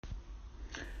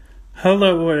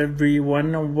Hello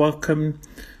everyone and welcome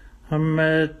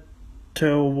to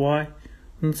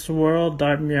Wyan's World.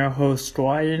 I'm your host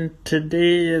Wyan.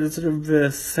 Today is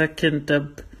the second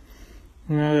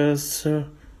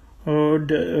episode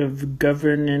of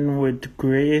Governing with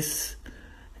Grace.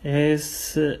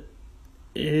 It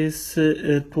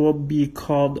will be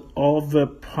called All the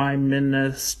Prime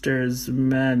Minister's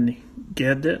Men.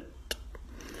 Get it?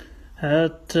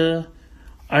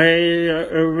 I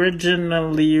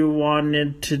originally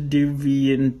wanted to do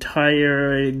the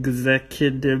entire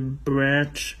executive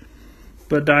branch,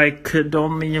 but I could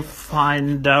only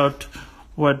find out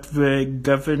what the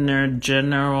Governor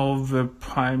General, the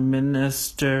Prime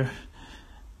Minister,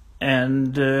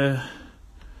 and the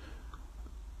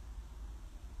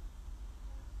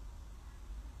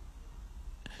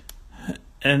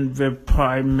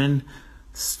Prime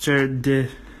Minister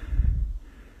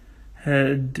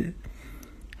had.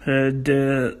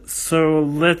 So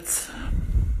let's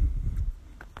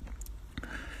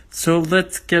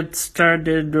get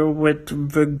started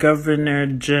with the Governor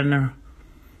General.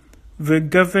 The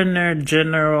Governor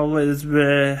General is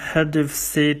the head of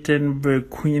state and the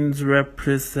Queen's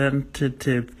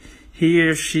representative. He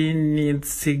or she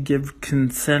needs to give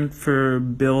consent for a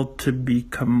bill to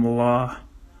become law.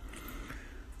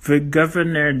 The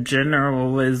Governor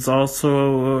General is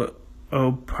also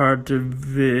a part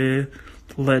of the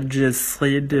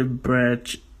legislative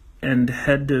branch and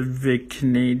head of the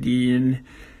Canadian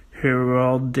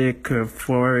Heraldic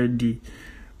Authority.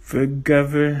 The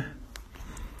Governor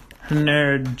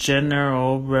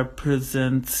General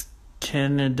represents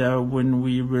Canada when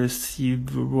we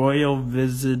receive royal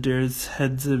visitors,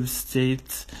 heads of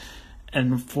states,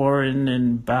 and foreign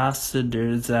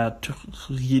ambassadors at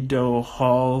Rideau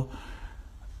Hall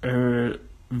or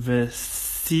the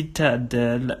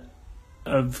Citadel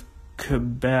of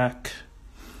Quebec.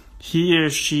 He or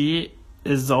she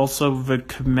is also the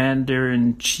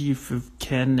Commander-in-Chief of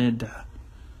Canada.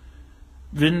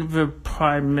 Then the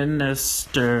Prime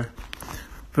Minister.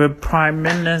 The Prime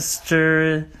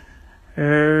Minister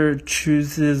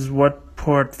chooses what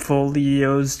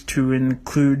portfolios to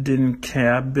include in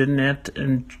cabinet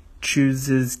and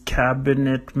chooses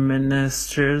cabinet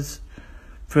ministers.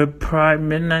 The Prime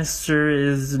Minister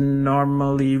is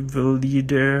normally the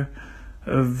leader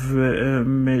of a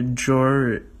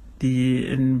majority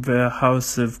in the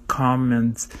House of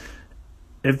Commons.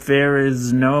 If there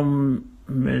is no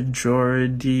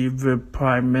majority, the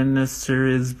Prime Minister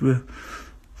is the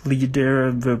leader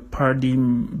of the party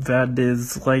that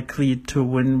is likely to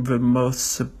win the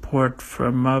most support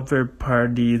from other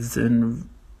parties in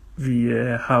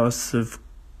the House of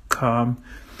Commons.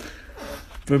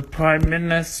 The Prime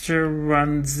Minister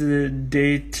runs the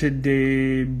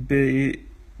day-to-day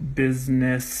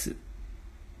business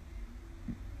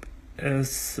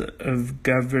of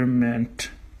government.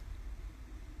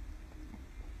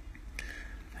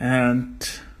 And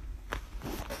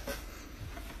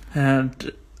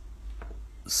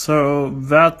so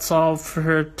that's all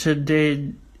for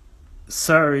today.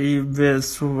 Sorry,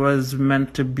 this was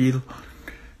meant to be.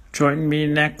 Join me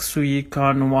next week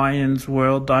on Wyan's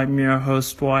World. I'm your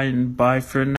host, Wyan. Bye for now.